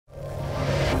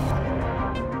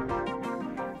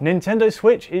Nintendo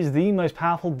Switch is the most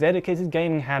powerful dedicated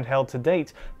gaming handheld to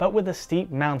date, but with a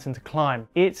steep mountain to climb.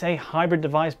 It's a hybrid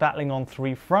device battling on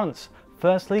three fronts.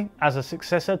 Firstly, as a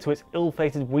successor to its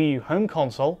ill-fated Wii U home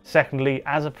console. Secondly,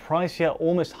 as a pricier,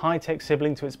 almost high-tech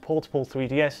sibling to its portable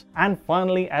 3DS. And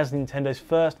finally, as Nintendo's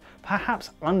first,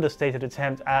 perhaps understated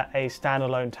attempt at a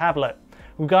standalone tablet.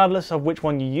 Regardless of which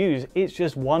one you use, it's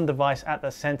just one device at the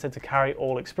center to carry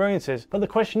all experiences. But the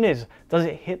question is, does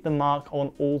it hit the mark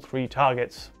on all three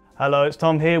targets? Hello, it's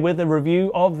Tom here with a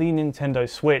review of the Nintendo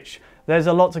Switch. There's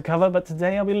a lot to cover, but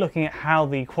today I'll be looking at how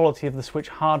the quality of the Switch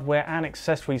hardware and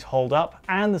accessories hold up,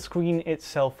 and the screen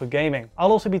itself for gaming.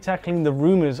 I'll also be tackling the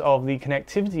rumors of the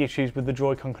connectivity issues with the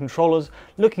Joy-Con controllers,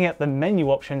 looking at the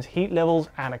menu options, heat levels,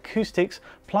 and acoustics,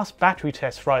 plus battery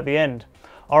tests right at the end.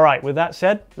 Alright, with that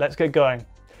said, let's get going.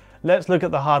 Let's look at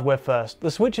the hardware first.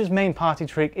 The Switch's main party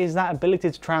trick is that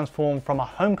ability to transform from a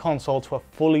home console to a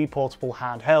fully portable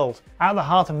handheld. At the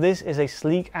heart of this is a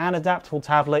sleek and adaptable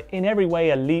tablet, in every way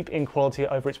a leap in quality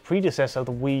over its predecessor,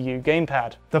 the Wii U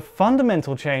gamepad. The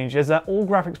fundamental change is that all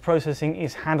graphics processing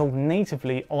is handled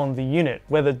natively on the unit,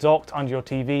 whether docked under your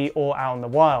TV or out in the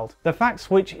wild. The fact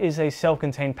Switch is a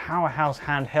self-contained powerhouse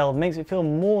handheld makes it feel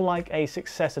more like a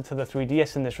successor to the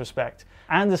 3DS in this respect.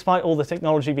 And despite all the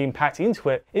technology being packed into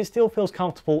it, it still feels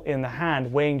comfortable in the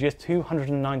hand, weighing just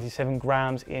 297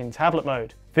 grams in tablet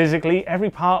mode. Physically, every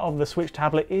part of the Switch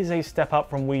tablet is a step up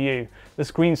from Wii U. The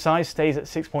screen size stays at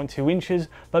 6.2 inches,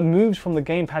 but moves from the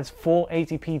gamepad's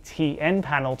 480p TN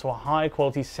panel to a high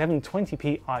quality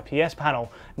 720p IPS panel,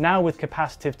 now with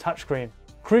capacitive touchscreen.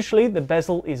 Crucially, the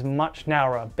bezel is much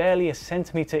narrower, barely a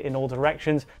centimeter in all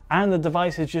directions, and the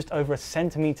device is just over a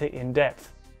centimeter in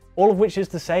depth. All of which is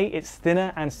to say it's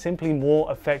thinner and simply more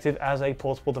effective as a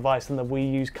portable device than the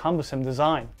Wii U's cumbersome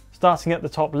design. Starting at the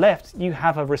top left, you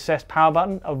have a recessed power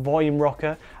button, a volume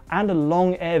rocker, and a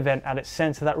long air vent at its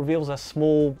center that reveals a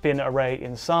small bin array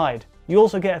inside. You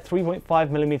also get a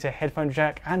 3.5mm headphone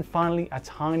jack, and finally a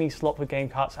tiny slot for game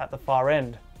carts at the far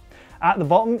end. At the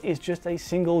bottom is just a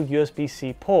single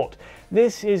USB-C port.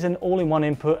 This is an all-in-one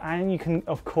input, and you can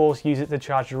of course use it to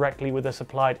charge directly with a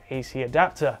supplied AC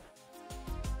adapter.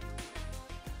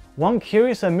 One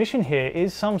curious omission here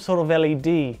is some sort of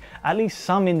LED. At least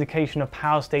some indication of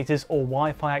power status or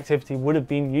Wi-Fi activity would have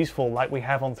been useful, like we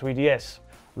have on 3DS.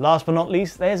 Last but not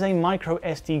least, there's a micro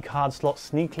SD card slot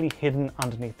sneakily hidden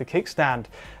underneath the kickstand.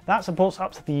 That supports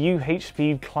up to the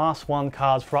UH-Speed Class 1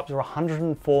 cards for up to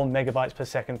 104 megabytes per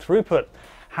second throughput.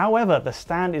 However, the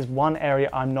stand is one area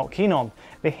I'm not keen on.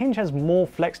 The hinge has more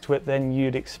flex to it than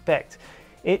you'd expect.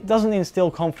 It doesn't instill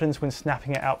confidence when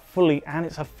snapping it out fully, and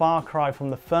it's a far cry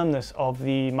from the firmness of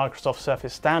the Microsoft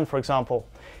Surface stand, for example.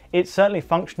 It's certainly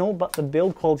functional, but the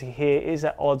build quality here is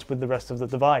at odds with the rest of the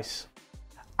device.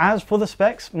 As for the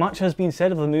specs, much has been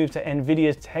said of the move to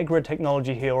Nvidia's Tegra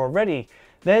technology here already.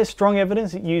 There's strong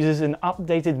evidence it uses an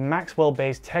updated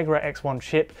Maxwell-based Tegra X1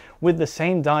 chip with the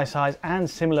same die size and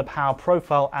similar power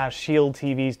profile as Shield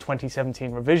TV's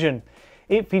 2017 revision.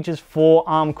 It features 4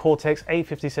 ARM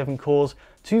Cortex-A57 cores,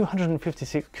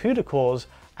 256 CUDA cores,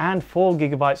 and 4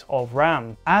 GB of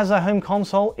RAM. As a home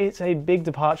console, it's a big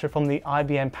departure from the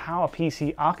IBM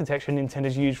PowerPC architecture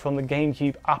Nintendo's used from the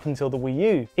GameCube up until the Wii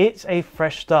U. It's a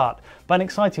fresh start, but an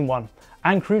exciting one.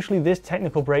 And crucially, this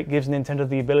technical break gives Nintendo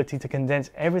the ability to condense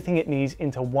everything it needs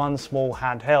into one small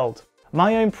handheld.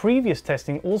 My own previous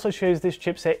testing also shows this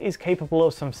chipset is capable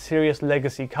of some serious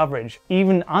legacy coverage.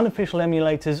 Even unofficial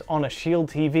emulators on a Shield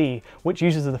TV, which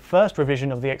uses the first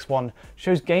revision of the X1,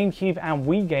 shows GameCube and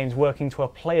Wii games working to a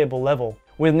playable level.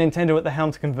 With Nintendo at the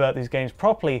helm to convert these games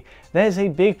properly, there's a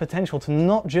big potential to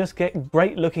not just get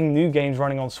great looking new games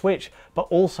running on Switch, but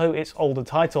also its older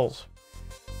titles.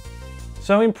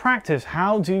 So in practice,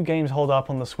 how do games hold up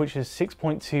on the Switch's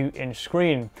 6.2-inch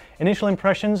screen? Initial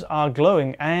impressions are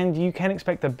glowing, and you can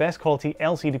expect the best quality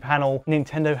LCD panel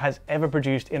Nintendo has ever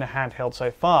produced in a handheld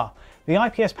so far. The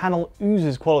IPS panel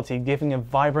oozes quality, giving a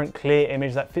vibrant, clear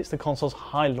image that fits the console's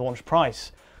high launch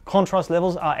price. Contrast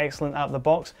levels are excellent out of the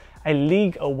box, a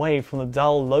league away from the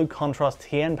dull, low-contrast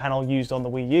TN panel used on the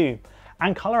Wii U.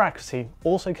 And color accuracy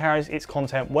also carries its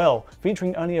content well,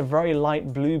 featuring only a very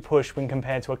light blue push when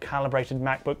compared to a calibrated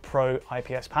MacBook Pro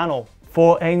IPS panel.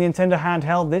 For a Nintendo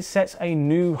handheld, this sets a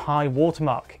new high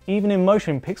watermark. Even in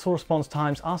motion, pixel response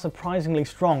times are surprisingly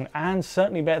strong and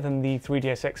certainly better than the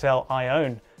 3DS XL I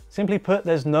own. Simply put,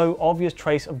 there's no obvious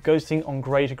trace of ghosting on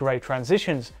grey to grey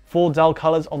transitions. 4 dull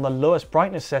colors on the lowest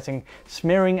brightness setting,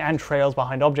 smearing and trails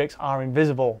behind objects are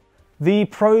invisible. The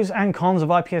pros and cons of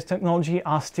IPS technology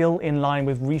are still in line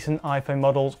with recent iPhone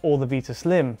models or the Vita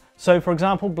Slim. So for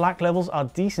example, black levels are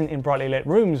decent in brightly lit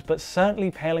rooms, but certainly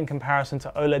pale in comparison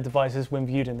to OLED devices when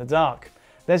viewed in the dark.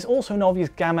 There's also an obvious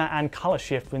gamma and color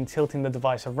shift when tilting the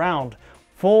device around.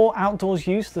 For outdoors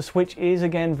use, the Switch is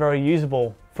again very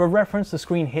usable. For reference, the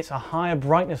screen hits a higher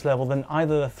brightness level than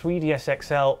either the 3DS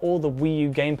XL or the Wii U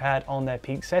gamepad on their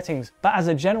peak settings. But as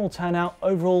a general turnout,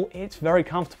 overall it's very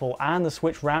comfortable and the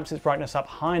Switch ramps its brightness up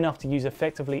high enough to use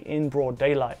effectively in broad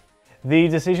daylight. The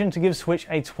decision to give Switch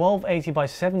a 1280 by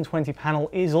 720 panel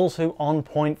is also on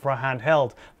point for a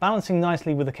handheld, balancing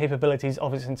nicely with the capabilities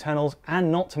of its internals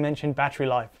and not to mention battery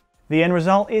life. The end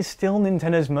result is still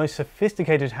Nintendo's most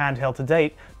sophisticated handheld to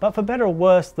date, but for better or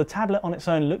worse, the tablet on its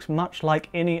own looks much like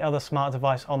any other smart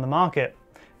device on the market.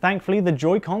 Thankfully, the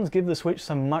Joy-Cons give the Switch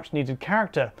some much needed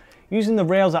character. Using the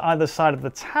rails at either side of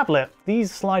the tablet,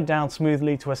 these slide down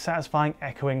smoothly to a satisfying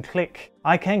echoing click.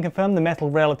 I can confirm the metal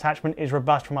rail attachment is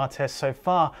robust from our tests so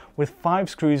far, with 5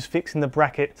 screws fixing the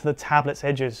bracket to the tablet's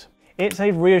edges. It's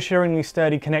a reassuringly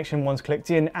sturdy connection once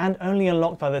clicked in and only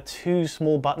unlocked by the 2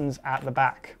 small buttons at the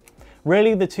back.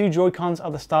 Really, the 2 Joy-Cons are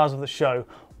the stars of the show.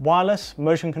 Wireless,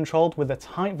 motion controlled with a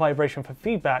tight vibration for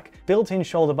feedback, built-in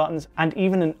shoulder buttons, and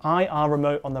even an IR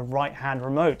remote on the right-hand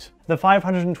remote. The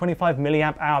 525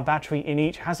 mAh battery in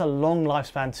each has a long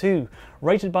lifespan too,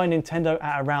 rated by Nintendo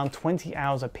at around 20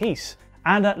 hours apiece.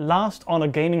 And at last, on a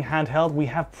gaming handheld, we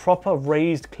have proper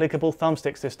raised clickable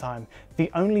thumbsticks this time.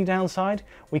 The only downside,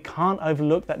 we can't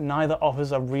overlook that neither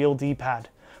offers a real D-pad.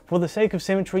 For the sake of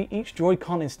symmetry, each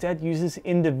Joy-Con instead uses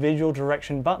individual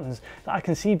direction buttons that I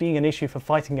can see being an issue for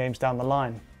fighting games down the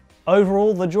line.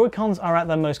 Overall, the Joy-Cons are at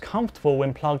their most comfortable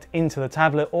when plugged into the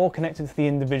tablet or connected to the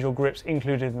individual grips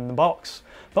included in the box.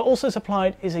 But also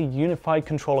supplied is a unified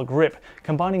controller grip,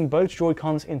 combining both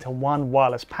Joy-Cons into one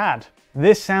wireless pad.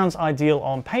 This sounds ideal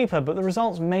on paper, but the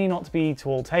results may not be to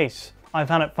all tastes. I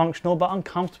found it functional but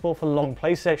uncomfortable for long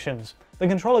play sessions. The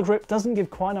controller grip doesn't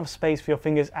give quite enough space for your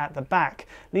fingers at the back,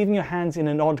 leaving your hands in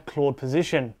an odd clawed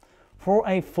position. For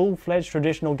a full-fledged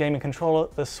traditional gaming controller,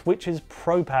 the Switch's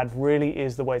Pro Pad really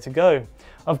is the way to go.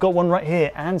 I've got one right here,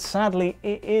 and sadly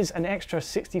it is an extra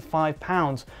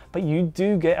 £65, but you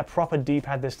do get a proper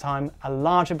D-pad this time, a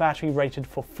larger battery rated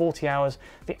for 40 hours,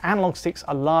 the analog sticks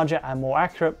are larger and more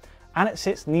accurate, and it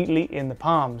sits neatly in the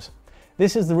palms.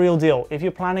 This is the real deal. If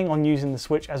you're planning on using the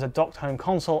Switch as a docked home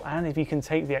console and if you can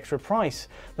take the extra price,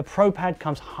 the Pro Pad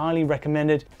comes highly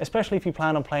recommended, especially if you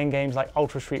plan on playing games like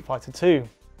Ultra Street Fighter 2.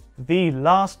 The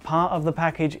last part of the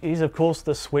package is of course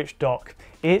the Switch dock.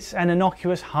 It's an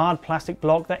innocuous hard plastic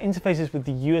block that interfaces with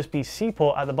the USB-C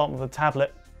port at the bottom of the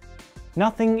tablet.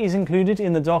 Nothing is included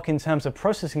in the dock in terms of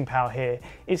processing power here.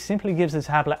 It simply gives the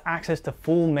tablet access to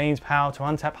full mains power to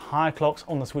untap higher clocks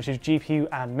on the Switch's GPU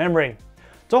and memory.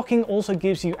 Docking also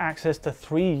gives you access to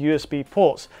 3 USB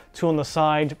ports, 2 on the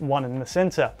side, 1 in the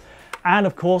center, and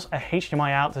of course a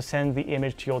HDMI out to send the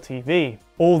image to your TV.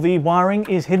 All the wiring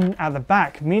is hidden at the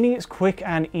back, meaning it's quick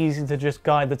and easy to just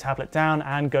guide the tablet down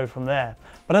and go from there.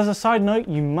 But as a side note,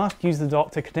 you must use the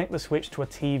dock to connect the Switch to a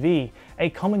TV. A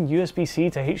common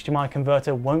USB-C to HDMI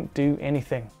converter won't do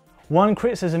anything. One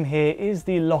criticism here is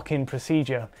the lock-in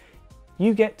procedure.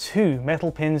 You get 2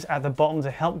 metal pins at the bottom to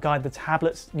help guide the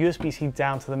tablet's USB-C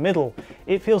down to the middle.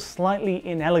 It feels slightly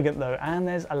inelegant though, and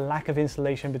there's a lack of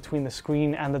insulation between the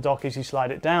screen and the dock as you slide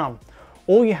it down.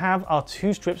 All you have are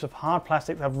 2 strips of hard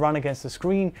plastic that run against the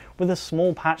screen with a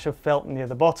small patch of felt near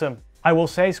the bottom. I will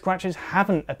say scratches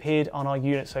haven't appeared on our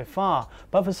unit so far,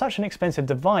 but for such an expensive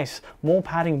device, more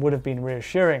padding would have been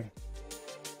reassuring.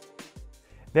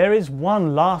 There is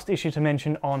one last issue to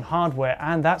mention on hardware,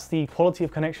 and that's the quality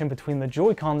of connection between the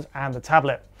Joy-Cons and the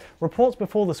tablet. Reports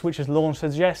before the Switch's launch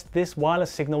suggest this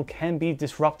wireless signal can be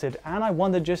disrupted, and I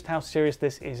wonder just how serious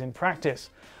this is in practice.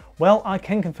 Well, I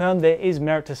can confirm there is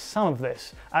merit to some of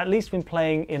this, at least when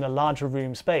playing in a larger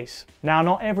room space. Now,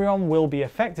 not everyone will be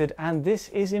affected, and this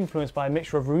is influenced by a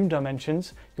mixture of room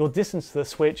dimensions, your distance to the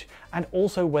Switch, and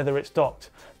also whether it's docked.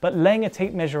 But laying a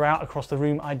tape measure out across the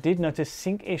room, I did notice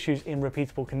sync issues in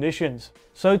repeatable conditions.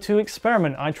 So to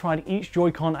experiment, I tried each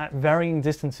Joy-Con at varying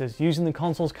distances, using the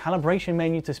console's calibration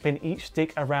menu to spin each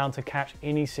stick around to catch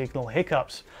any signal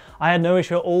hiccups. I had no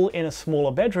issue at all in a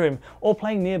smaller bedroom or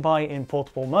playing nearby in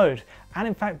portable mode, and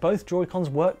in fact both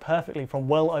Joy-Cons work perfectly from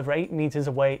well over 8 meters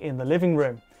away in the living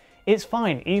room. It's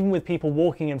fine even with people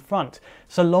walking in front,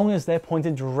 so long as they're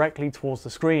pointed directly towards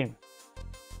the screen.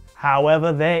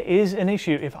 However, there is an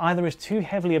issue if either is too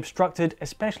heavily obstructed,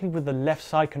 especially with the left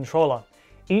side controller.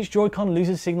 Each Joy-Con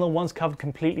loses signal once covered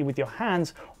completely with your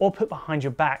hands or put behind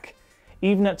your back.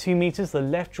 Even at 2 meters, the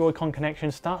left Joy-Con connection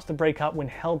starts to break up when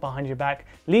held behind your back,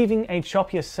 leaving a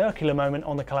choppier circular moment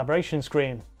on the calibration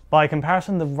screen. By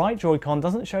comparison, the right Joy-Con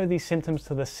doesn't show these symptoms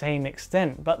to the same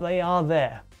extent, but they are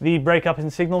there. The breakup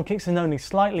in signal kicks in only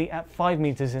slightly at 5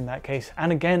 meters in that case,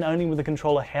 and again only with the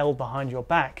controller held behind your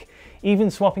back.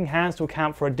 Even swapping hands to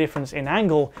account for a difference in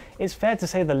angle, it's fair to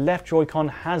say the left Joy-Con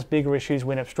has bigger issues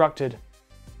when obstructed.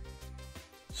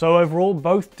 So overall,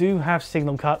 both do have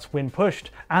signal cuts when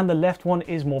pushed, and the left one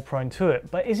is more prone to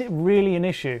it. But is it really an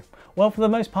issue? Well, for the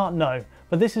most part, no,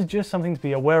 but this is just something to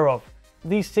be aware of.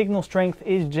 The signal strength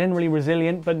is generally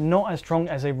resilient, but not as strong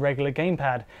as a regular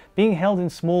gamepad. Being held in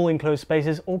small enclosed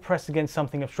spaces or pressed against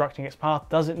something obstructing its path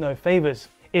does it no favours.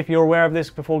 If you're aware of this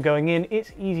before going in,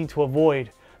 it's easy to avoid.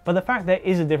 But the fact there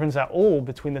is a difference at all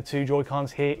between the two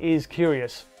Joy-Cons here is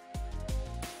curious.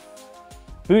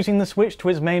 Booting the Switch to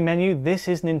its main menu, this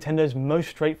is Nintendo's most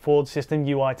straightforward system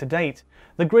UI to date.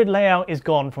 The grid layout is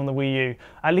gone from the Wii U,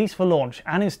 at least for launch,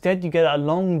 and instead you get a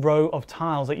long row of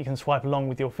tiles that you can swipe along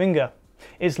with your finger.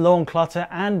 It's low on clutter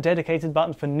and dedicated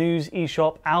buttons for news,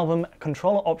 eShop, album,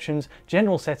 controller options,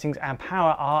 general settings and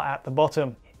power are at the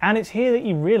bottom. And it's here that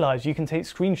you realise you can take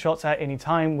screenshots at any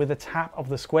time with a tap of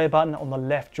the square button on the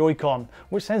left Joy-Con,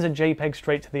 which sends a JPEG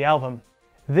straight to the album.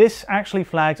 This actually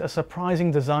flags a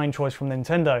surprising design choice from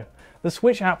Nintendo. The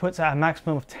Switch outputs at a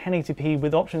maximum of 1080p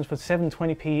with options for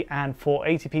 720p and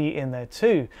 480p in there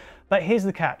too. But here's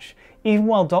the catch. Even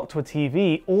while docked to a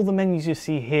TV, all the menus you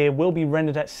see here will be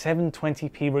rendered at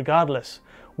 720p regardless.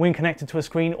 When connected to a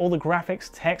screen, all the graphics,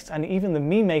 text and even the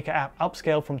Meme Maker app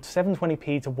upscale from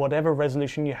 720p to whatever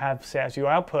resolution you have set as your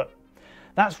output.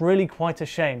 That's really quite a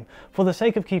shame. For the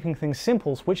sake of keeping things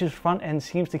simple, Switch's front end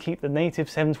seems to keep the native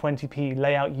 720p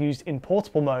layout used in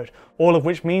portable mode, all of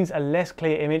which means a less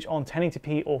clear image on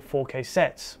 1080p or 4K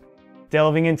sets.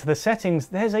 Delving into the settings,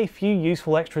 there's a few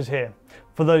useful extras here.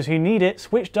 For those who need it,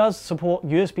 Switch does support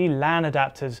USB LAN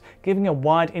adapters, giving a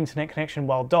wide internet connection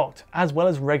while docked, as well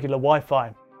as regular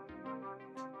Wi-Fi.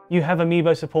 You have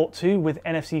Amiibo support too, with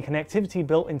NFC connectivity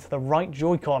built into the right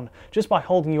Joy-Con, just by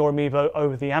holding your Amiibo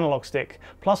over the analog stick,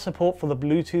 plus support for the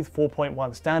Bluetooth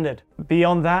 4.1 standard.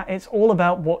 Beyond that, it's all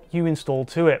about what you install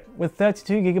to it. With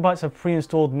 32GB of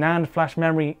pre-installed NAND flash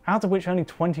memory, out of which only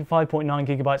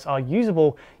 25.9GB are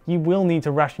usable, you will need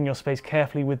to ration your space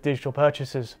carefully with digital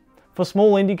purchases. For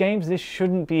small indie games, this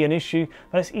shouldn't be an issue,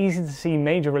 but it's easy to see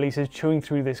major releases chewing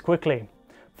through this quickly.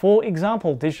 For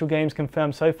example, digital games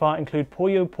confirmed so far include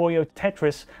Puyo Puyo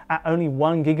Tetris at only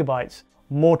 1GB.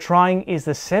 More trying is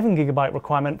the 7GB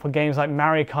requirement for games like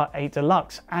Mario Kart 8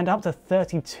 Deluxe, and up to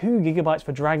 32GB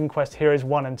for Dragon Quest Heroes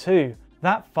 1 and 2.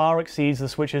 That far exceeds the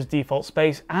Switch's default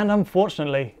space, and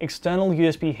unfortunately, external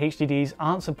USB HDDs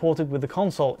aren't supported with the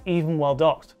console, even while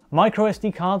docked. Micro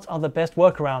SD cards are the best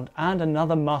workaround, and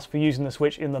another must for using the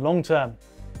Switch in the long term.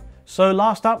 So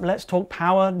last up, let's talk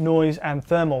power, noise and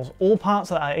thermals, all parts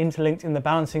that are interlinked in the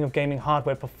balancing of gaming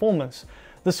hardware performance.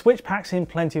 The Switch packs in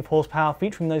plenty of horsepower,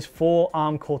 featuring those 4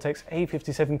 ARM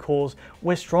Cortex-A57 cores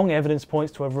with strong evidence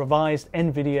points to a revised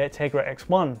NVIDIA Tegra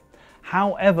X1.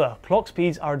 However, clock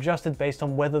speeds are adjusted based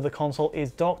on whether the console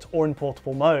is docked or in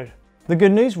portable mode. The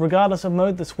good news, regardless of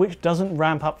mode, the Switch doesn't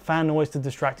ramp up fan noise to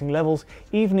distracting levels,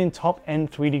 even in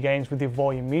top-end 3D games with the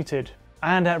volume muted.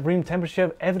 And at room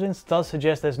temperature, evidence does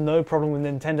suggest there's no problem with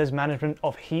Nintendo's management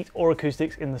of heat or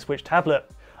acoustics in the Switch tablet.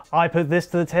 I put this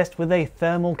to the test with a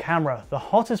thermal camera. The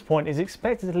hottest point is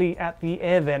expectedly at the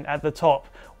air vent at the top,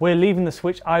 where leaving the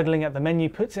Switch idling at the menu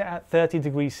puts it at 30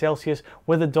 degrees Celsius,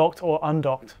 whether docked or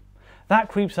undocked. That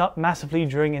creeps up massively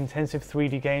during intensive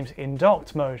 3D games in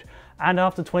docked mode, and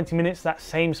after 20 minutes that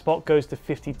same spot goes to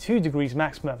 52 degrees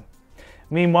maximum.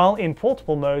 Meanwhile, in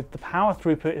portable mode, the power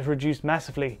throughput is reduced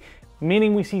massively,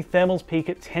 meaning we see thermals peak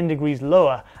at 10 degrees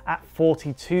lower at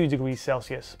 42 degrees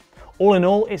Celsius. All in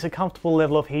all, it's a comfortable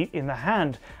level of heat in the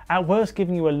hand, at worst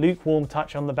giving you a lukewarm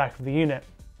touch on the back of the unit.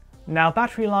 Now,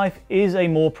 battery life is a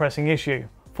more pressing issue.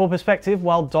 For perspective,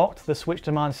 while docked, the Switch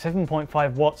demands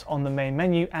 7.5 watts on the main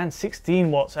menu and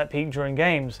 16 watts at peak during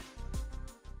games.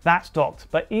 That's docked,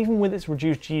 but even with its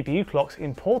reduced GPU clocks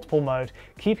in portable mode,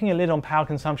 keeping a lid on power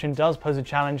consumption does pose a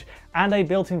challenge, and a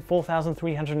built-in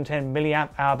 4310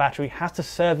 mAh battery has to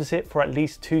service it for at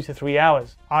least 2 to 3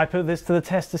 hours. I put this to the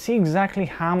test to see exactly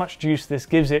how much juice this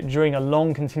gives it during a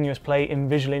long continuous play in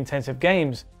visually intensive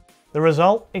games. The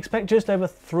result? Expect just over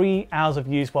 3 hours of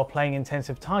use while playing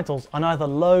intensive titles on either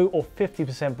low or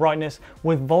 50% brightness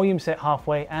with volume set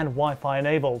halfway and Wi-Fi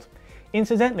enabled.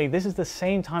 Incidentally, this is the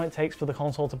same time it takes for the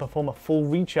console to perform a full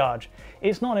recharge.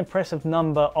 It's not an impressive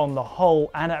number on the whole,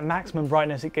 and at maximum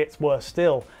brightness it gets worse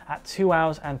still, at 2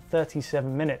 hours and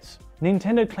 37 minutes.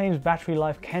 Nintendo claims battery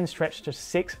life can stretch to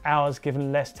 6 hours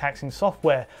given less taxing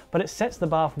software, but it sets the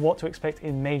bar for what to expect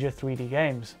in major 3D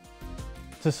games.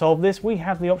 To solve this, we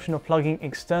have the option of plugging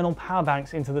external power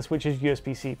banks into the Switch's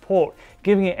USB-C port,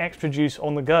 giving it extra juice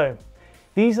on the go.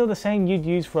 These are the same you'd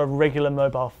use for a regular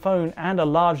mobile phone, and a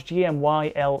large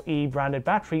GMYLE branded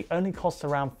battery only costs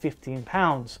around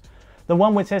 £15. The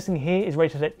one we're testing here is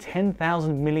rated at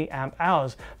 10,000 mAh,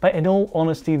 but in all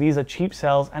honesty these are cheap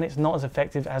cells and it's not as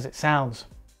effective as it sounds.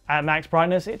 At max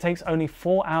brightness it takes only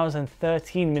 4 hours and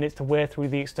 13 minutes to wear through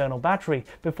the external battery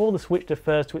before the Switch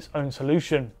defers to its own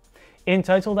solution. In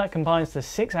total that combines to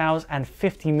 6 hours and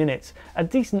 50 minutes, a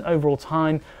decent overall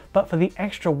time, but for the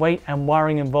extra weight and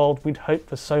wiring involved we'd hope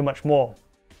for so much more.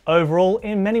 Overall,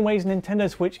 in many ways Nintendo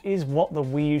Switch is what the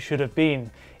Wii U should have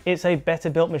been. It's a better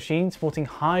built machine sporting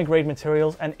high grade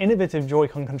materials, an innovative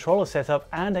Joy-Con controller setup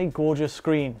and a gorgeous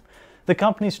screen. The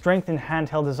company's strength in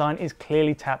handheld design is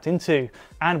clearly tapped into,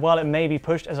 and while it may be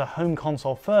pushed as a home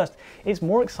console first, it's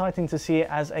more exciting to see it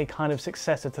as a kind of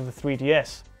successor to the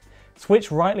 3DS.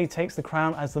 Switch rightly takes the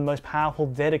crown as the most powerful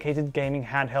dedicated gaming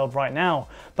handheld right now,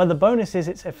 but the bonus is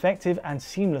its effective and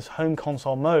seamless home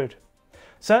console mode.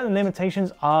 Certain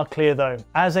limitations are clear though.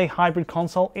 As a hybrid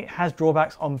console, it has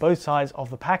drawbacks on both sides of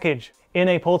the package. In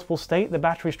a portable state, the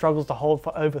battery struggles to hold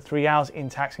for over 3 hours in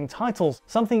taxing titles,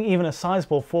 something even a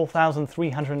sizable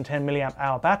 4,310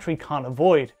 mAh battery can't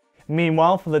avoid.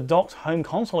 Meanwhile, for the docked home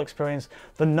console experience,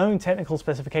 the known technical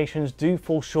specifications do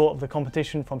fall short of the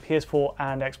competition from PS4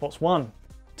 and Xbox One.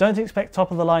 Don't expect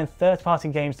top-of-the-line third-party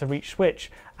games to reach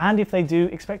Switch, and if they do,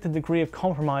 expect a degree of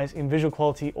compromise in visual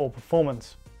quality or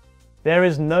performance. There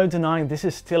is no denying this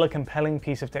is still a compelling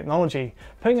piece of technology.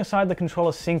 Putting aside the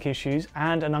controller sync issues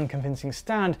and an unconvincing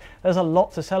stand, there's a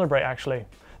lot to celebrate actually.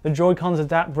 The Joy-Cons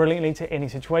adapt brilliantly to any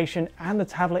situation, and the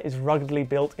tablet is ruggedly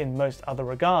built in most other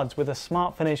regards, with a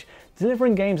smart finish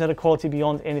delivering games at a quality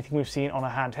beyond anything we've seen on a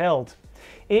handheld.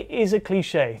 It is a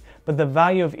cliche, but the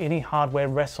value of any hardware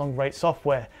rests on great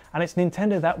software, and it's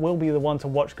Nintendo that will be the one to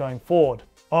watch going forward.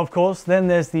 Of course, then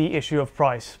there's the issue of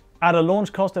price. At a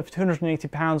launch cost of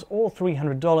 £280 or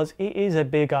 $300, it is a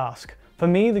big ask. For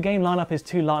me, the game lineup is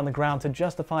too light on the ground to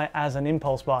justify it as an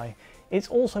impulse buy. It's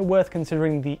also worth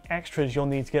considering the extras you'll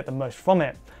need to get the most from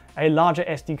it. A larger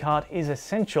SD card is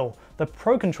essential, the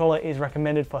Pro Controller is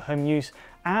recommended for home use,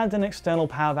 and an external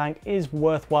power bank is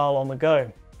worthwhile on the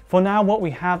go. For now, what we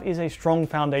have is a strong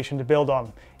foundation to build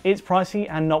on. It's pricey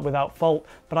and not without fault,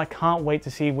 but I can't wait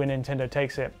to see where Nintendo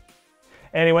takes it.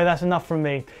 Anyway, that's enough from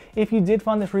me. If you did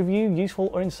find this review useful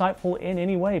or insightful in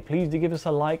any way, please do give us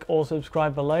a like or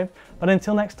subscribe below. But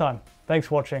until next time, thanks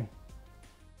for watching.